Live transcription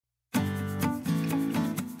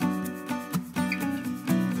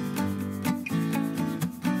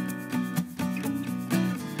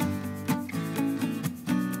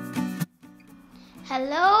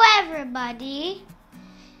Hello everybody,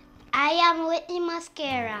 I am Whitney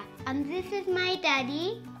Mosquera and this is my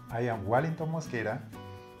daddy. I am Walinton Mosquera.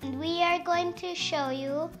 And we are going to show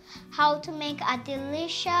you how to make a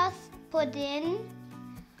delicious pudding.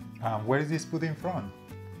 Where is this pudding from?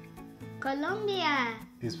 Colombia.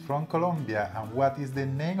 It's from Colombia. And what is the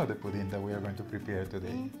name of the pudding that we are going to prepare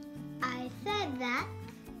today? I said that.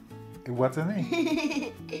 What's the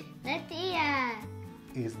name? Natilla.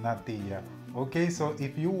 It's natilla. Okay, so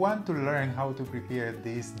if you want to learn how to prepare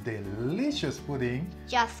this delicious pudding,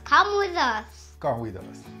 just come with us. come with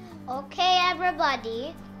us. Okay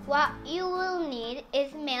everybody, what you will need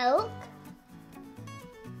is milk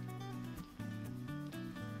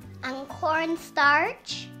and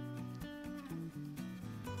cornstarch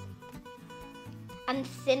and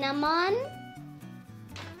cinnamon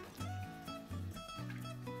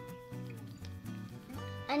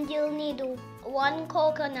and you'll need 1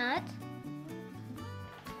 coconut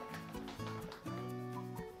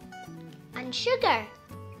and sugar.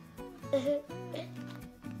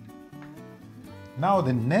 Now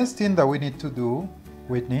the next thing that we need to do,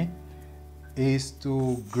 Whitney, is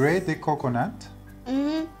to grate the coconut.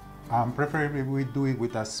 Preferably we do it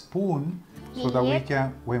with a spoon so that we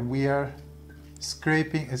can, when we are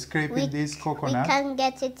scraping this coconut, we can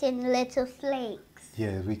get it in little flakes.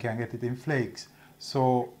 Yes, we can get it in flakes.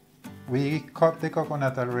 So we cut the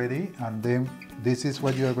coconut already, and then this is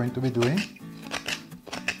what you are going to be doing.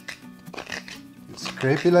 You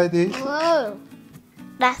scrape it like this. Whoa,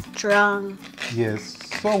 that's strong. Yes,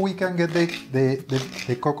 so we can get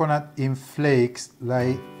the coconut in flakes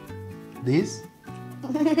like this.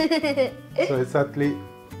 So exactly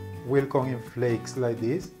will come in flakes like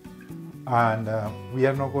this, and we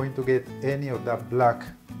are not going to get any of that black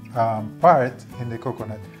part in the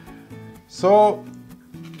coconut. So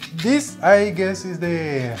this, I guess, is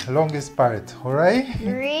the longest part, all right?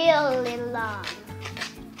 Really long.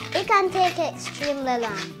 It can take extremely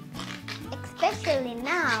long. Especially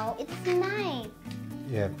now, it's night.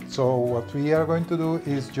 Yeah, so what we are going to do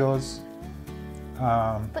is just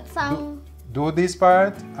put some... do this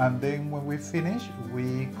part, and then when we finish,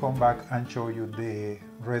 we come back and show you the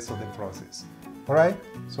rest of the process. All right?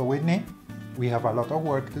 So Whitney, we have a lot of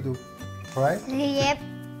work to do. All right? Yep.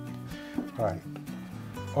 All right.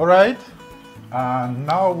 All right.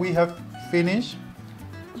 Now we have finished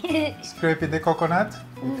scraping the coconut.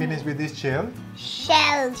 We finished with this shell.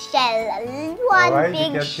 Shell. One all right,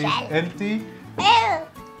 big you can shell. see it's empty.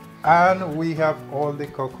 And we have all the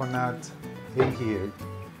coconut in here.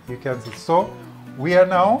 You can see. So we are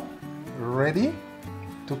now ready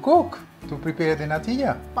to cook, to prepare the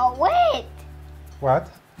natilla. But wait, What?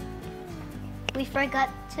 we forgot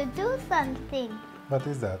to do something. What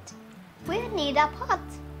is that? We need a pot.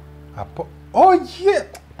 A pot. Oh yeah!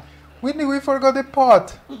 Whitney, we forgot the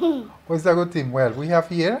pot. What's the good thing? Well, we have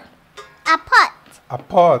here A pot. a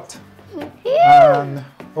pot. And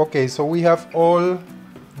okay, so we have all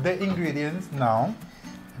the ingredients now.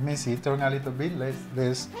 Let me see, turn a little bit.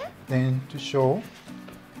 Let's then to show.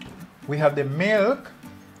 We have the milk.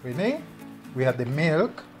 Whitney, we have the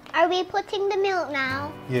milk. Are we putting the milk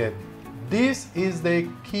now? Yeah. This is the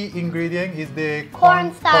key ingredient, is the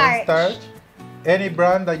Cornstarch. cornstarch. Any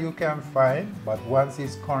brand that you can find, but once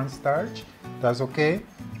it's cornstarch, that's okay.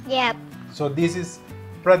 Yep. So this is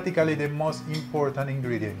practically the most important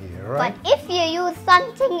ingredient here, right? But if you use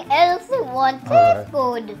something else, it won't taste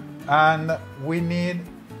good. And we need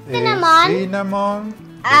Cinnamon. the milk.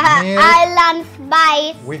 Island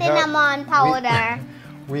spice, We have- cinnamon powder.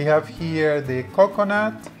 We have here the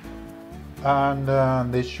coconut and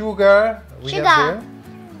the sugar. We have there.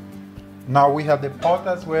 Now we have the pot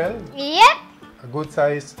as well, Yep. a good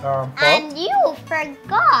size pot. And you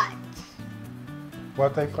forgot,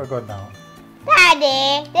 What I forgot now?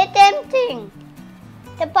 Daddy, the damn thing.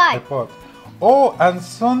 The The pot. pot. Oh, and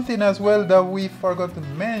something as well that we forgot to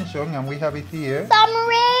mention, and we have it here. Some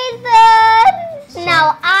raisins.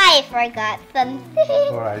 Now I forgot something.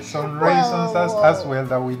 All right, some raisins as well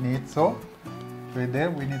that we need. So, right there,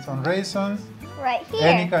 we need some raisins. Right here.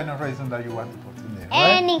 Any kind of raisin that you want to put in there,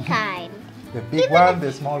 right? Any kind. The big one,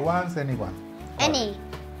 the small ones, any one. Any.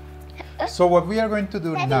 So what we are going to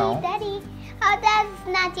do now, Daddy, how does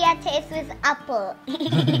natilla taste with apple?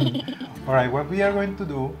 all right, what we are going to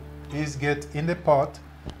do is get in the pot,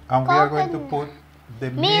 and we are going to put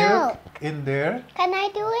the milk in there. Can I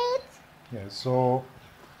do it? Yeah, so,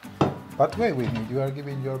 but wait, you are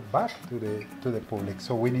giving your back to the public,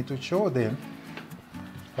 so we need to show them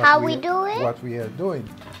how we do it? What we are doing.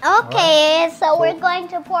 Okay, so we're going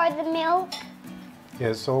to pour the milk.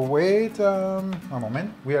 Yes, so wait a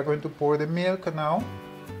moment. We are going to pour the milk now.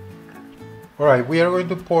 All right, we are going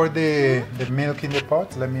to pour the milk in the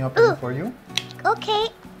pot. Let me open it for you. Okay.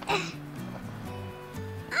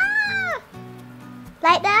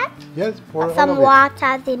 Like that? Yes, pour all Some of it.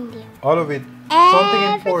 water's in there. All of it.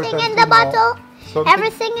 Everything in the bottle?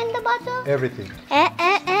 Everything in the bottle? Everything.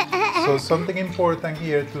 So something important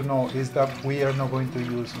here to know is that we are not going to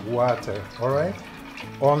use water, all right?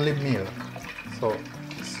 Only milk. So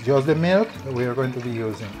it's just the milk that we are going to be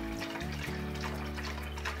using.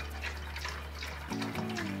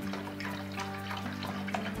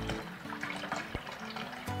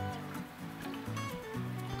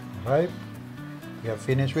 All right, we are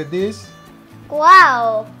finished with this.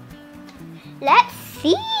 Wow. Let's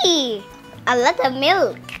see. A lot of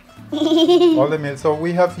milk. All the milk. So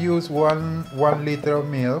we have used one liter of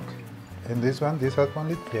milk. And this one, this has 1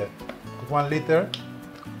 liter? Yeah, 1 liter.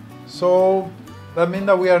 So that means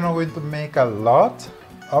that we are not going to make a lot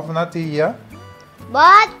of natilla.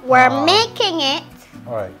 But we're making it.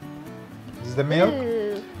 All right. This is the milk.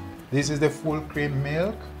 Ooh. This is the full cream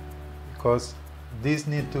milk because this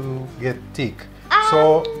need to get thick.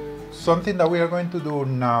 So something that we are going to do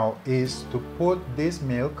now is to put this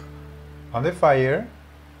milk on the fire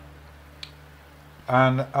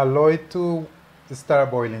and allow it to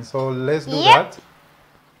start boiling. So let's do that.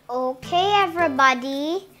 Okay,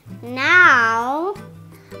 everybody. Now,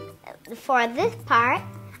 for this part,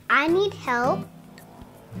 I need help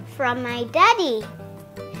from my daddy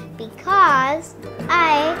because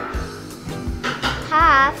I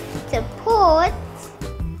have to put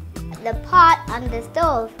the pot on the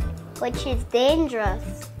stove, which is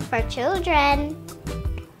dangerous for children.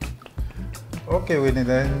 Okay, Winnie,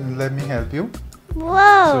 then let me help you.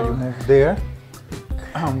 Whoa! So you move there.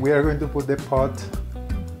 We are going to put the pot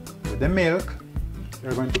with the milk. We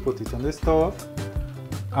are going to put it on the stove.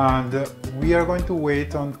 And we are going to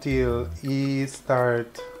wait until it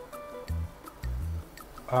starts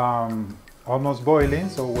almost boiling.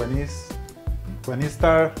 So when it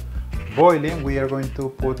starts boiling, we are going to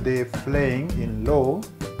put the flame in low,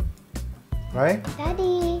 right?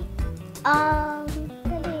 Daddy,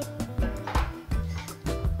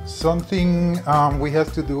 Something we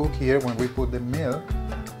have to do here when we put the milk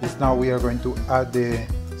is now we are going to add the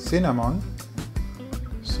cinnamon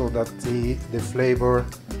so that the flavor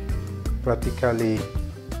practically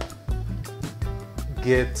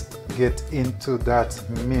get into that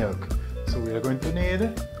milk. So we are going to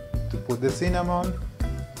need to put the cinnamon.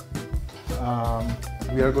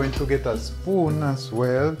 We are going to get a spoon as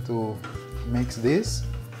well to mix this.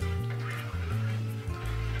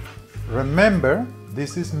 Remember,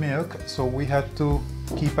 this is milk, so we have to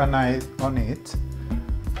keep an eye on it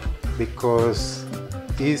because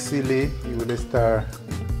easily it will start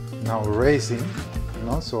now raising, you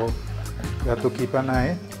know, so you have to keep an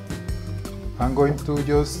eye. I'm going to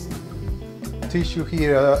just teach you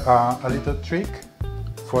here a little trick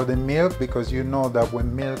for the milk, because you know that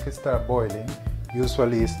when milk starts boiling,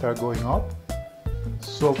 usually it starts going up.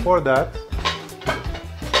 So for that,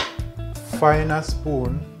 find a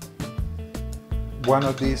spoon, one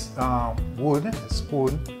of these wood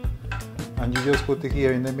spoon, and you just put it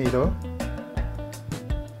here in the middle,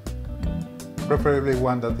 preferably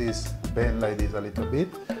one that is bent like this a little bit.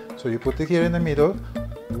 So you put it here in the middle.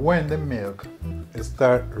 When the milk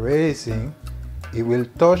starts raising, it will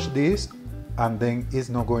touch this and then it's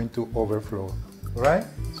not going to overflow, right?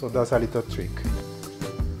 So that's a little trick.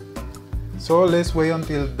 So let's wait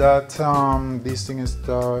until that this thing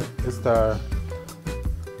start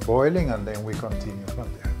boiling, and then we continue from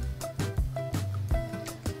there.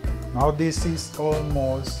 Now this is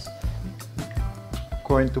almost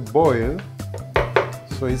going to boil,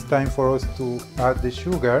 so it's time for us to add the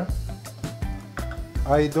sugar.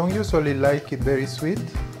 I don't usually like it very sweet,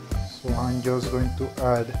 so I'm just going to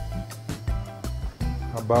add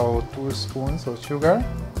about 2 spoons of sugar.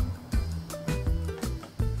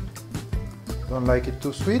 Don't like it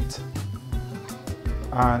too sweet.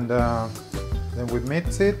 And then we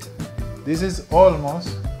mix it. This is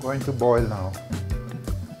almost going to boil now.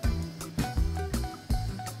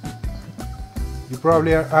 You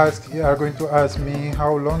probably are going to ask me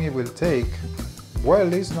how long it will take.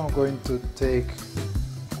 Well, it's not going to take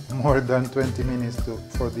more than 20 minutes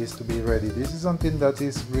for this to be ready. This is something that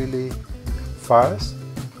is really fast.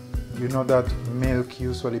 You know that milk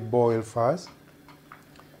usually boils fast.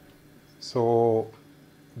 So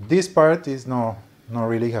this part is not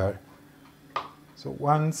really hard. So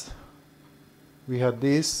once we have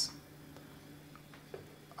this,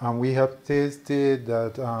 and we have tasted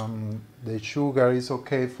that the sugar is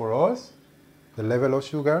okay for us, the level of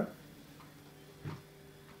sugar,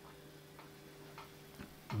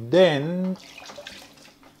 then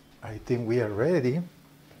I think we are ready.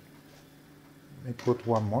 Let me put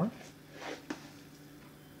one more.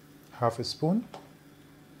 Half a spoon.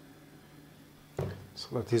 So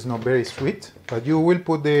that is not very sweet, but you will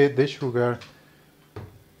put the sugar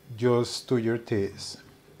just to your taste.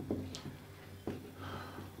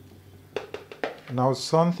 Now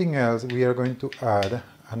something else we are going to add,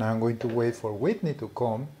 and I'm going to wait for Whitney to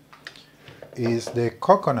come, is the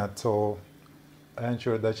coconut. So I'm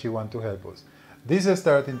sure that she wants to help us. This is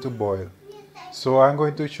starting to boil, so I'm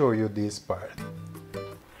going to show you this part.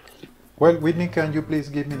 Well, Whitney, can you please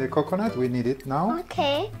give me the coconut? We need it now.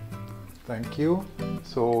 Okay. Thank you.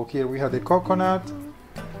 So here we have the coconut.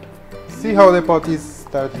 See how the pot is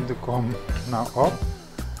starting to come now up.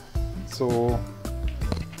 So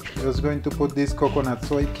just going to put this coconut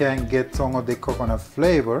so it can get some of the coconut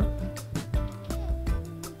flavor.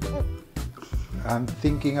 I'm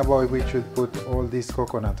thinking about if we should put all this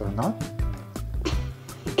coconut or not.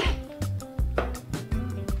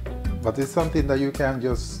 But it's something that you can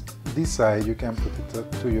just decide. You can put it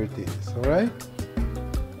up to your taste, all right?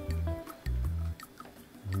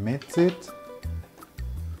 Mix it.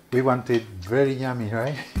 We want it very yummy,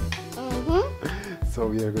 right? Mm-hmm. So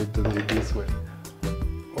we are going to do it this way.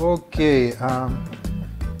 Okay.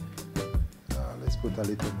 Let's put a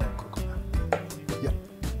little more coconut. Yeah.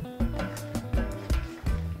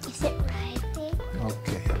 Is it right?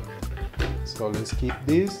 Okay. So let's keep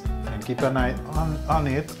this and keep an eye on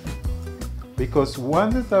it, because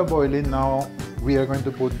once it starts boiling, now we are going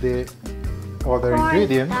to put the other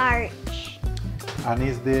ingredient. And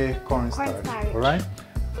it's the cornstarch. All right.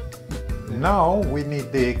 Now we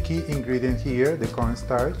need the key ingredient here, the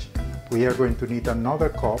cornstarch. We are going to need another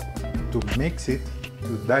cup to mix it,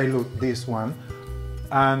 to dilute this one.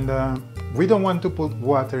 And we don't want to put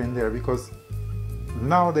water in there because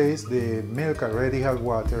nowadays the milk already has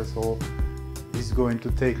water, so it's going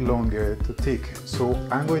to take longer to thick. So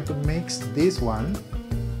I'm going to mix this one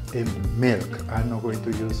in milk. I'm not going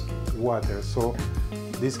to use water. So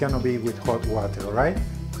this cannot be with hot water, right?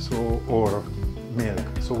 So, or milk.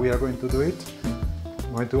 So we are going to do it.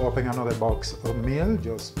 I'm going to open another box of milk,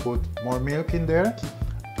 just put more milk in there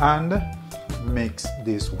and mix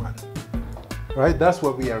this one. Right? That's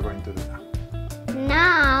what we are going to do now.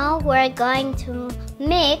 Now we're going to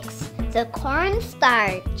mix the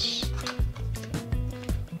cornstarch.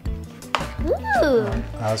 Ooh.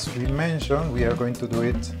 As we mentioned, we are going to do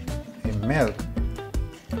it in milk.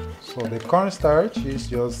 So the cornstarch is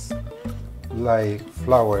just like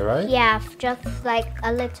flour, right? Yeah, just like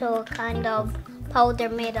a little kind of powder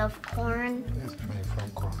made of corn. It's made from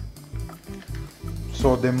corn.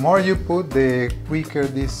 So the more you put, the quicker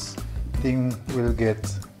this thing will get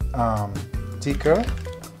thicker,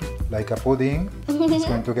 like a pudding. It's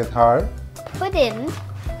going to get hard. Pudding?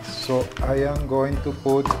 So I am going to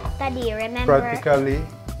put Daddy, remember? Practically,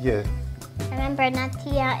 yeah. Remember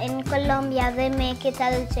natilla in Colombia, they make it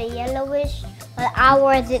a little yellowish, but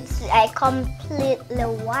ours it's like completely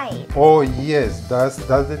white. Oh yes, that's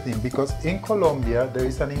the thing, because in Colombia there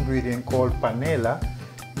is an ingredient called panela.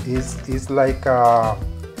 It's like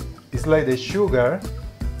the sugar,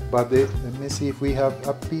 but let me see if we have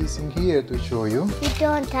a piece in here to show you. We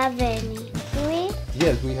don't have any, do we?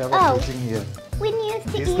 Yes, we have a piece in here. We used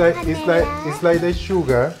to It's eat like panela. it's like the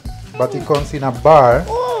sugar, but it comes in a bar.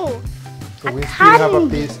 Ooh, So we still have a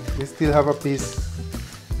piece. We still have a piece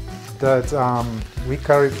that we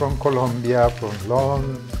carry from Colombia for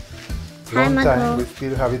long Time ago. time. We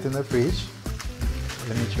still have it in the fridge.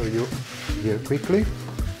 Let me show you here quickly.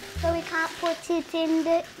 so we can't put it in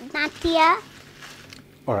the natilla?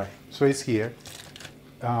 All right, so it's here.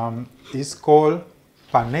 It's called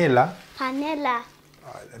panela. Panela.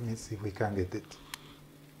 Let me see if we can get it.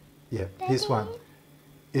 Yeah, this one.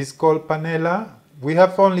 It's called panela. We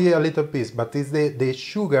have only a little piece, but it's the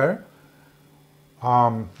sugar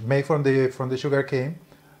made from the sugar cane,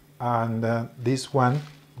 and this one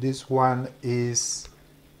is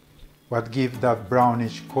what gives that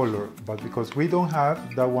brownish color. But because we don't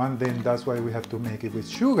have that one, then that's why we have to make it with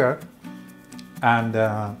sugar, and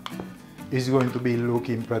it's going to be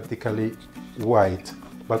looking practically white.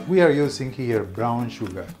 But we are using here brown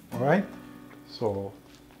sugar. All right. So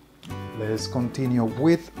let's continue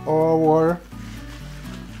with our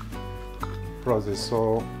process.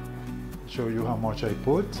 So show you how much I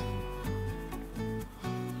put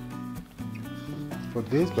for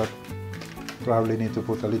this, but probably need to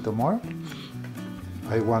put a little more.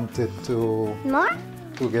 I wanted to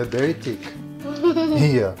get very thick.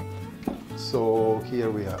 Here. So here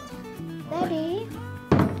we have. Daddy,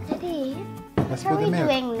 Let's what are put the we milk.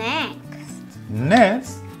 doing next?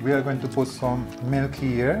 Next, we are going to put some milk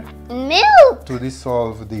here Milk! to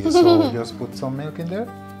dissolve this. So just put some milk in there.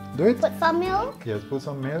 Do it. Put some milk? Yes, put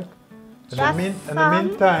some milk. In Just the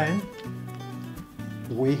meantime,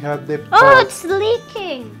 we have the pot. Oh, it's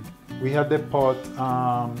leaking. We have the pot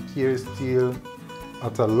here still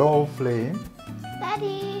at a low flame.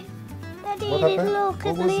 Daddy, Daddy, What happened? look,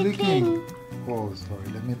 What it's was leaking. Oh, sorry.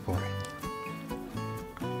 Let me pour it.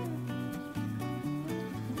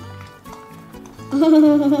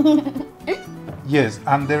 Yes,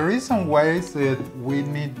 and the reason why I said we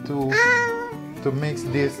need to mix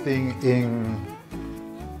this thing in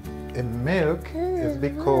milk is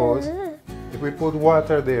because if we put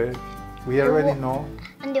water there, we already know.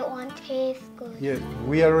 And it won't taste good. Yeah,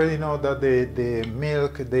 we already know that the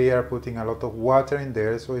milk, they are putting a lot of water in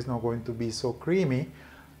there, so it's not going to be so creamy,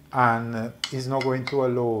 and it's not going to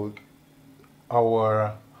allow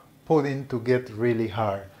our pudding to get really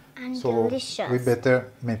hard. And So delicious. we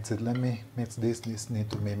better mix it. Let me mix this. This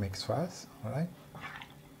needs to be mixed fast. All right.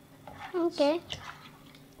 Okay.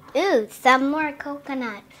 Ooh, some more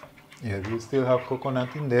coconut. Yeah, we still have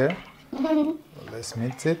coconut in there. So let's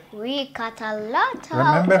mix it. We got a lot of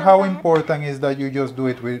Remember how coconut. important is that you just do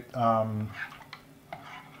it with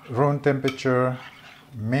room temperature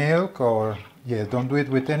milk, or yeah, don't do it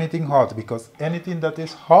with anything hot, because anything that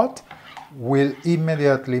is hot will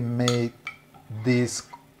immediately make this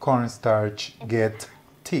cornstarch get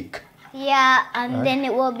thick. Yeah, and Right. then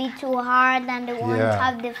it will be too hard and it won't Yeah.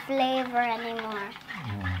 have the flavor anymore.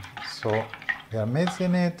 So we are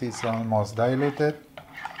mixing it. It's almost diluted.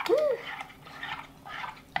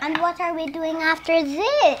 And what are we doing after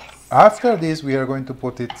this? After this, we are going to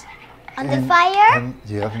put it On the fire?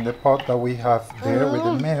 in the pot that we have there with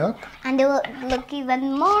the milk. And it will look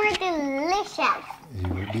even more delicious. It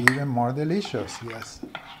will be even more delicious. Yes.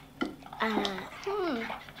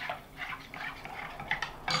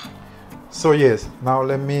 So yes, now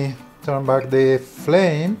let me turn back the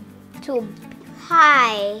flame. Too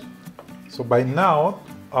high. So by now,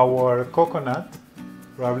 our coconut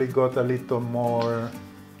probably got a little more.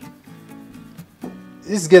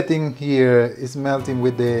 It's getting here. It's melting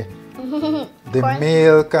with the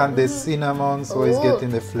milk and the cinnamon, so it's Ooh. getting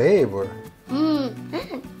the flavor.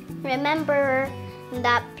 Remember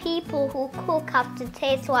that people who cook have to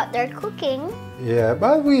taste what they're cooking. Yeah,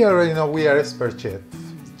 but we already know we are expert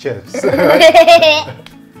chefs. Right?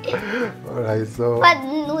 All right, so But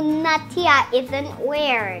natilla isn't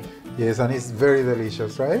weird. yes, and it's very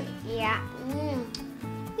delicious, right? Yeah.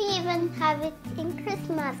 We even have it in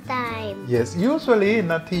Christmas time. Yes, usually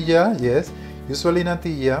natilla,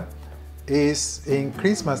 natilla is in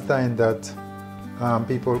Christmas time that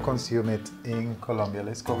people consume it in Colombia.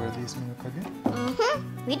 Let's cover this milk again.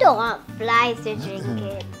 We don't want flies to drink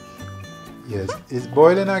it. Yes, it's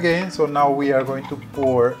boiling again, so now we are going to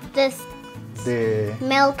pour This the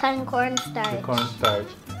milk and cornstarch. cornstarch.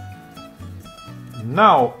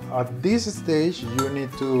 Now, at this stage, you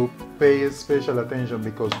need to pay special attention,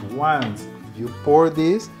 because once you pour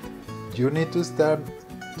this, you need to start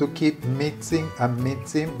to keep mixing and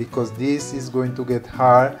mixing, because this is going to get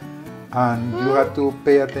hard, and you have to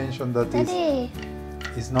pay attention that Daddy.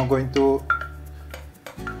 it's not going to.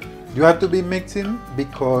 You have to be mixing,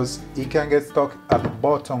 because it can get stuck at the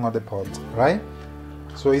bottom of the pot, right?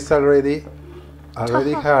 So it's already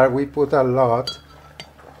hard. We put a lot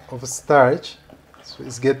of starch, so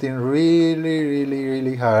it's getting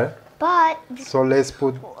really hard. But So let's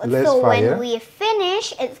put less so fire. when we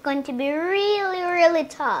finish, it's going to be really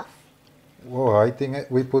tough. Whoa, I think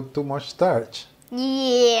we put too much starch.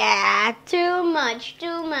 Yeah, too much.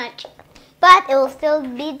 But it will still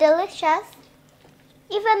be delicious,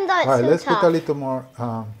 even though it's All right, too let's tough. put a little more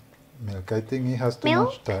milk. I think it has too Milk?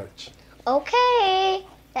 much starch. Okay,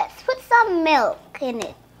 let's put some milk in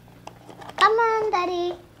it. Come on,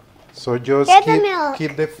 Daddy. So just Here's the milk.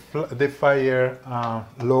 keep the fire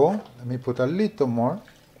low. Let me put a little more.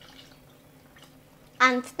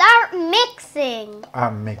 And start mixing.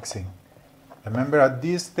 I'm mixing. Remember, at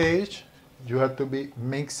this stage, you have to be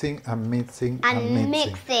mixing and mixing And mixing.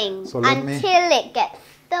 mixing So let me. until it gets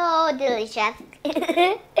so delicious.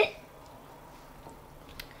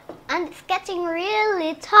 And it's getting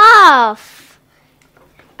really tough.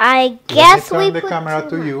 I guess Let me we turn the put camera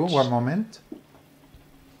too to you. much. 1 moment.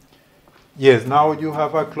 Yes, now you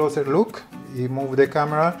have a closer look. You move the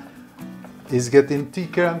camera. It's getting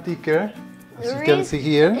thicker and thicker, as you can see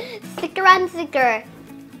here. Thicker and thicker.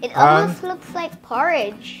 It almost looks like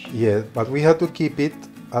porridge. Yes, but we have to keep it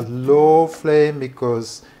at low flame,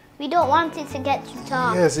 because We don't want it to get too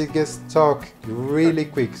tough. yes, it gets stuck really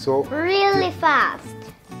quick. So Really fast.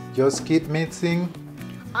 just keep mixing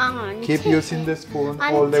Keep using the spoon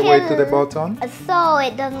all the way to the bottom. So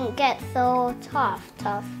it doesn't get so tough.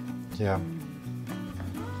 Yeah.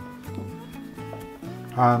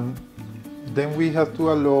 And then we have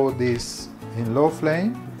to allow this in low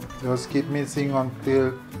flame. Just keep mixing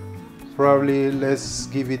until probably, let's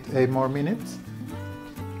give it 8 more minutes.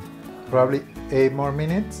 Probably 8 more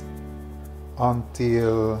minutes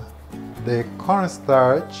until the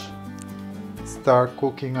cornstarch start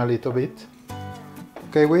cooking a little bit.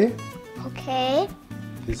 Okay, we? Okay.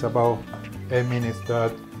 It's about 8 minutes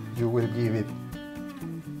that you will give it.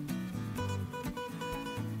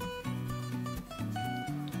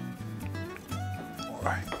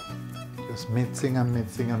 Alright. Just mixing and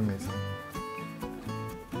mixing and mixing.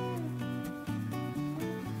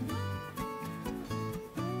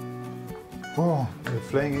 Oh, the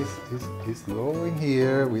flame is low in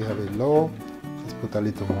here. We have it low. Let's put a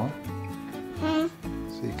little more. So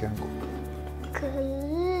you can cook.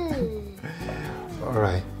 Cool.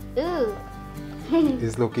 Alright. Ooh.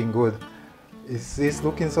 It's looking good. It's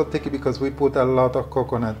looking so thick because we put a lot of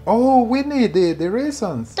coconut. Oh, we need the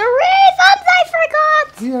raisins. The raisins, I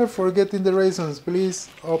forgot. We are forgetting the raisins. Please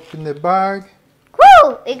open the bag.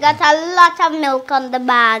 Woo! We got a lot of milk on the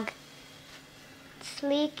bag. It's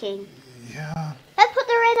leaking. Yeah. Let's put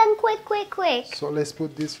the raisin quick. So let's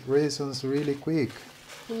put these raisins really quick.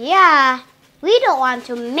 Yeah. We don't want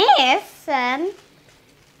to miss them.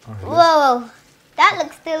 Right, Whoa. That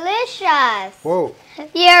looks delicious. whoa.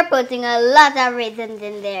 You're putting a lot of raisins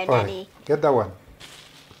in there, All Daddy. right, get that one.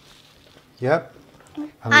 Yep.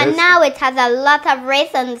 And now it has a lot of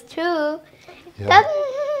raisins too. Yeah.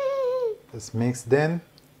 Let's mix then.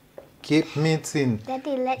 Keep mixing.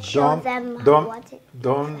 Daddy, let's show them what it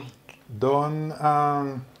don't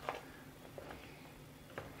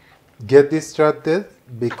get distracted,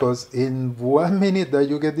 because in 1 minute that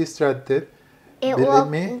you get distracted, it believe will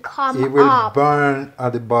me, come it will up. burn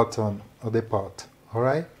at the bottom of the pot. All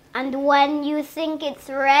right? And when you think it's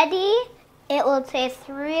ready, it will taste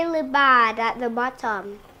really bad at the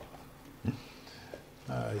bottom.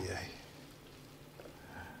 Yeah.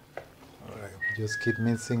 All right, just keep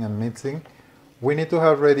mixing and mixing. We need to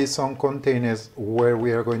have ready some containers where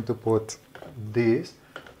we are going to put this,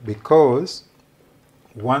 because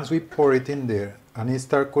once we pour it in there and it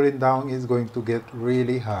start cooling down, it's going to get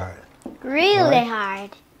really hard. Really hard.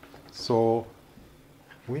 So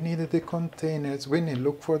we needed the containers. We need to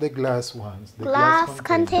look for the glass ones. The Glass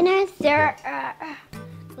containers? There are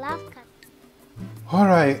glass containers. All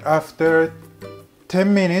right, after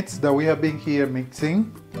 10 minutes that we have been here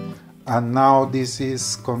mixing, and now this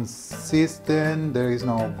is consistent. There is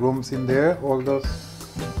no grumps in there. All those,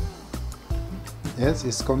 yes,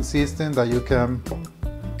 it's consistent that you can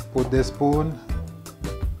put the spoon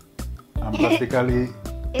and practically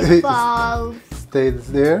It falls.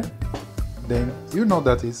 stays there. Then you know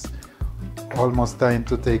that it's almost time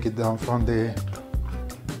to take it down from the,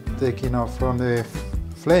 taking off from the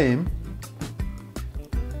flame.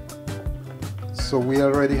 So we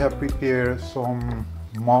already have prepared some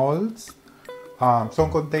molds,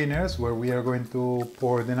 some containers where we are going to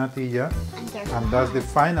pour the natilla, and that's the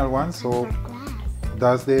final one. So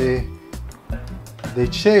that's the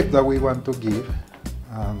shape that we want to give.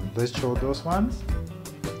 Let's show those ones.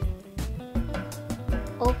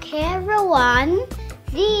 Okay, everyone,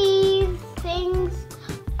 these things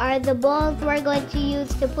are the balls we're going to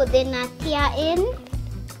use to put the natilla in.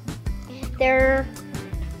 They're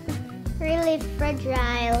really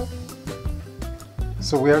fragile.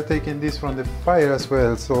 So we are taking this from the fire as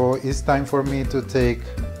well. So it's time for me to take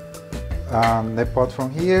the pot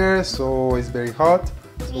from here. So it's very hot.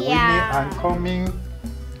 So Yeah. I'm coming.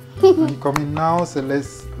 I'm coming now. So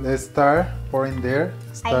let's start pouring there.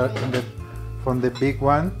 Start from the big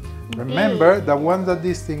one. Remember, the one that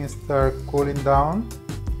this thing start cooling down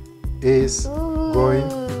is going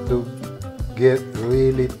to get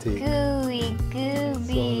really thick. Gooey,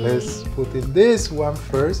 So gooey. let's put in this one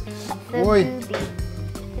first. Boy, Is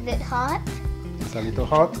it hot? it's a little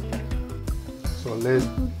hot. So let's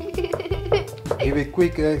give it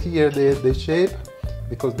quick here the shape,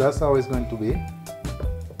 because that's how it's going to be.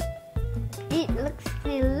 It looks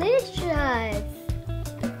delicious.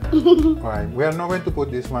 Alright, we are not going to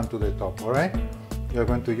put this one to the top, alright? We are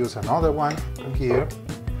going to use another one from here.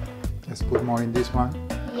 Let's put more in this one.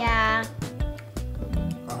 Yeah.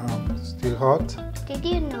 Still hot. Did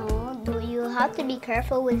you know you have to be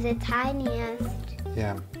careful with the tiniest?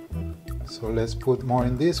 Yeah. So let's put more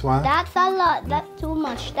in this one. That's a lot. That's too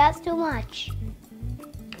much. That's too much.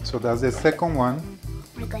 So that's the second one.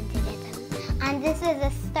 We're going to get them. And this is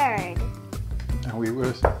the third. And we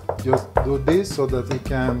will just do this so that it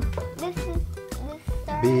can... This is the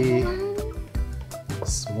third. be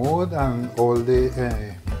smooth and all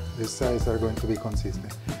the sides are going to be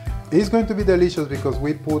consistent. It's going to be delicious because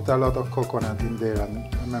we put a lot of coconut in there, and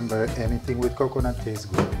remember, anything with coconut tastes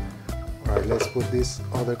good. Alright, let's put this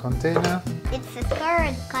other container. It's the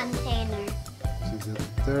third container. This is the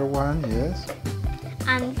third one, yes.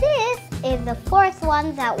 And this is the fourth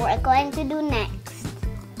one that we're going to do next.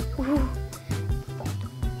 Ooh.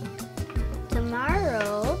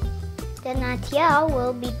 Tomorrow, the natilla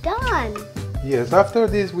will be done. Yes, after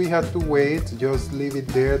this we have to wait, just leave it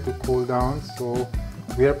there to cool down. So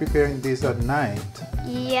we are preparing this at night.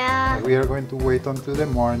 Yeah. We are going to wait until the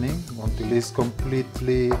morning, until it's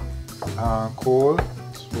completely cold.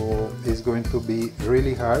 So it's going to be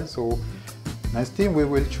really hard. So next thing we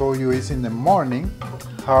will show you is in the morning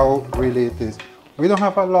how really it is. We don't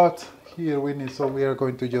have a lot here we need, so we are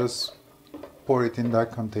going to just pour it in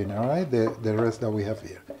that container, all right? The rest that we have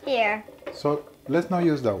here. Here. So let's not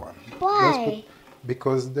use that one. Why?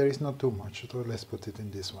 Because there is not too much, so let's put it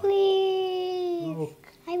in this one. Please. Look.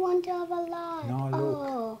 I want to have a lot. No, look.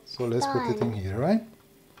 Oh, So let's put it in here, right?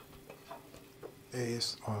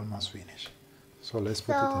 It's almost finished. So let's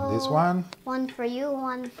put it in this one. One for you,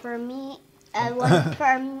 one for me. One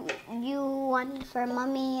for you, one for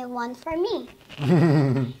mommy, one for me.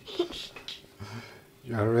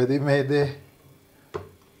 You already made the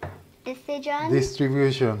Decision?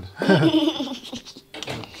 distribution.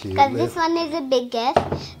 Because this one is the biggest.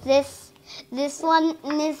 This one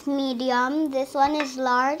is medium. This one is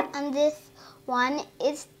large, and this one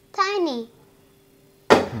is tiny.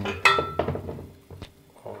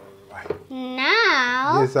 All right.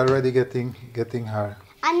 Now. It's already getting hard.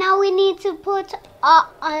 And now we need to put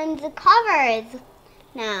on the covers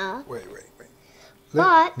now. Wait.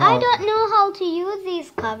 But No. I don't know how to use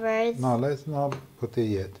these covers. No, let's not put it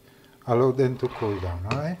yet. Allow them to cool down,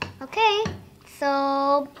 all right? Okay,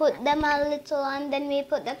 so put them a little and then we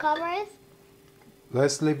put the covers.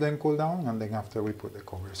 Let's leave them cool down, and then after we put the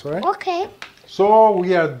covers, all right? Okay. So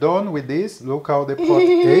we are done with this. Look how the pot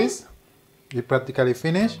is. We practically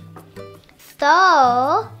finished.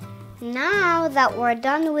 So now that we're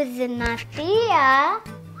done with the natilla,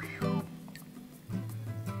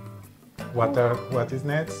 What is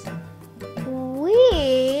next?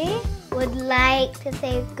 we would like to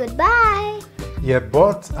say goodbye. Yeah,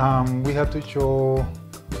 but we have to show.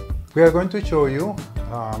 We are going to show you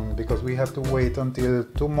because we have to wait until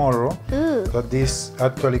tomorrow. Ooh. But this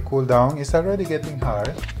actually cool down. It's already getting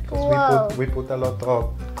hard because we put a lot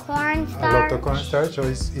of cornstarch, so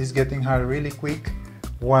it's getting hard really quick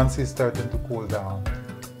once it's starting to cool down.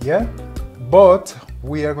 Yeah, but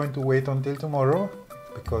we are going to wait until tomorrow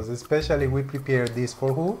because especially we prepare this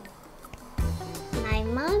for who? My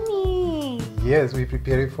mommy. Yes, we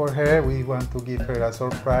prepare it for her. We want to give her a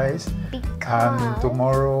surprise. Because And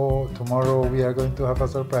tomorrow we are going to have a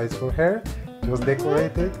surprise for her. Just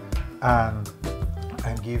decorate it and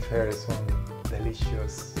give her some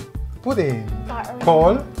delicious pudding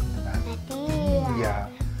called Natilla.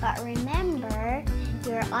 But remember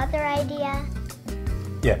your other idea.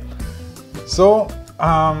 Yeah. So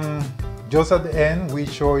just at the end we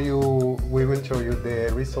will show you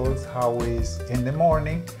the results how is in the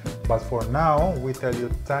morning. But for now we tell you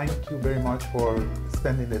thank you very much for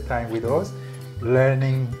spending the time with us,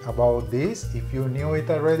 learning about this. If you knew it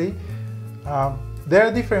already, there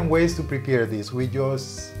are different ways to prepare this. We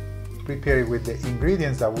just prepare it with the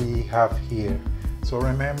ingredients that we have here. So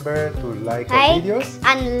remember to like our videos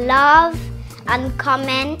and love and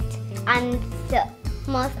comment, and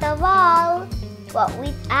most of all, what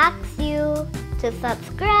we ask you to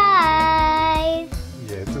subscribe.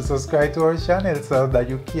 Yeah, to subscribe to our channel so that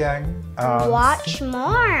you can watch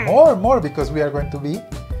more. More, because we are going to be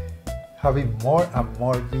having more and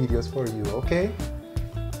more videos for you, okay?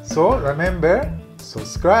 So remember,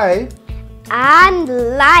 subscribe and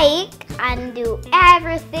like and do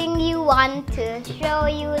everything you want to show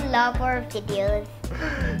you love our videos.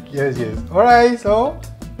 Yes. All right, so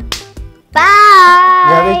bye.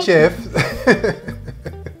 we are the chef.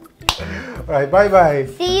 All right, bye.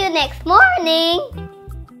 See you next morning.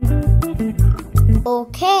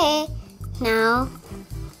 Okay, now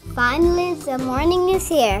finally the morning is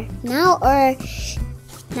here. Now our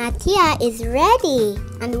natilla is ready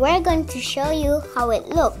and we're going to show you how it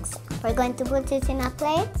looks. We're going to put it in a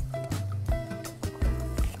plate.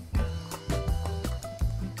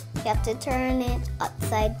 You have to turn it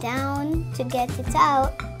upside down to get it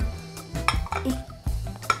out.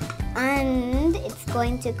 And it's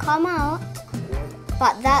going to come out,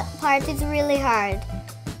 but that part is really hard.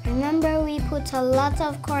 Remember, we put a lot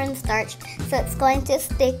of cornstarch, so it's going to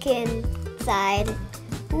stick inside.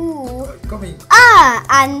 Ooh. Coming. Ah,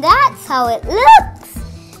 and that's how it looks.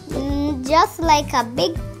 Just like a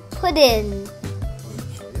big pudding.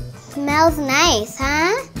 Smells nice,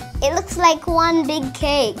 huh? It looks like one big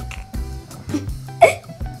cake.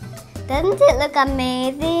 Doesn't it look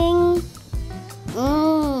amazing?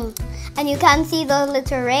 And you can see those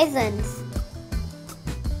little raisins.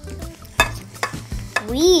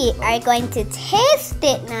 We are going to taste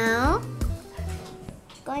it now.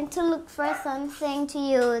 Going to look for something to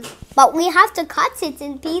use, but we have to cut it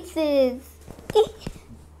in pieces.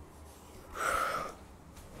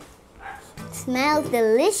 Smells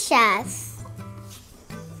delicious.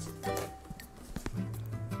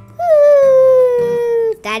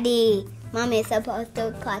 Woo! Daddy, Mom is supposed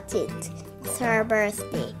to cut it. It's her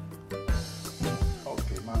birthday.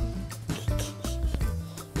 Okay, Mom.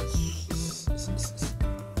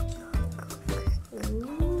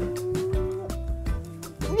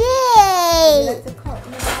 Yay! You like to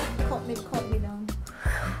cut me down.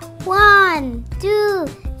 1, 2,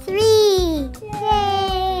 3. Yay!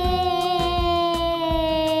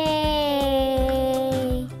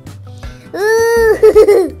 Ooh.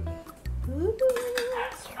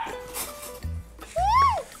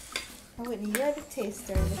 Oh, Whitney, you're the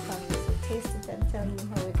taster in the family, so taste it and tell me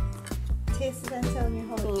how it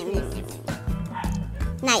tastes.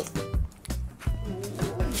 Nice.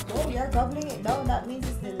 Oh, you're gobbling it down. That means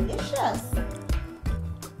it's delicious.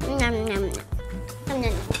 Nom, nom, nom. Nom,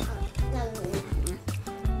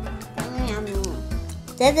 nom, nom.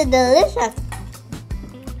 This is delicious.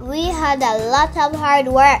 We had a lot of hard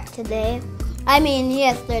work today. I mean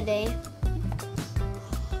yesterday.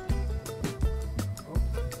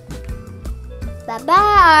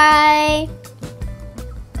 Bye-bye.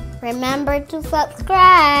 Remember to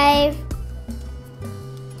subscribe.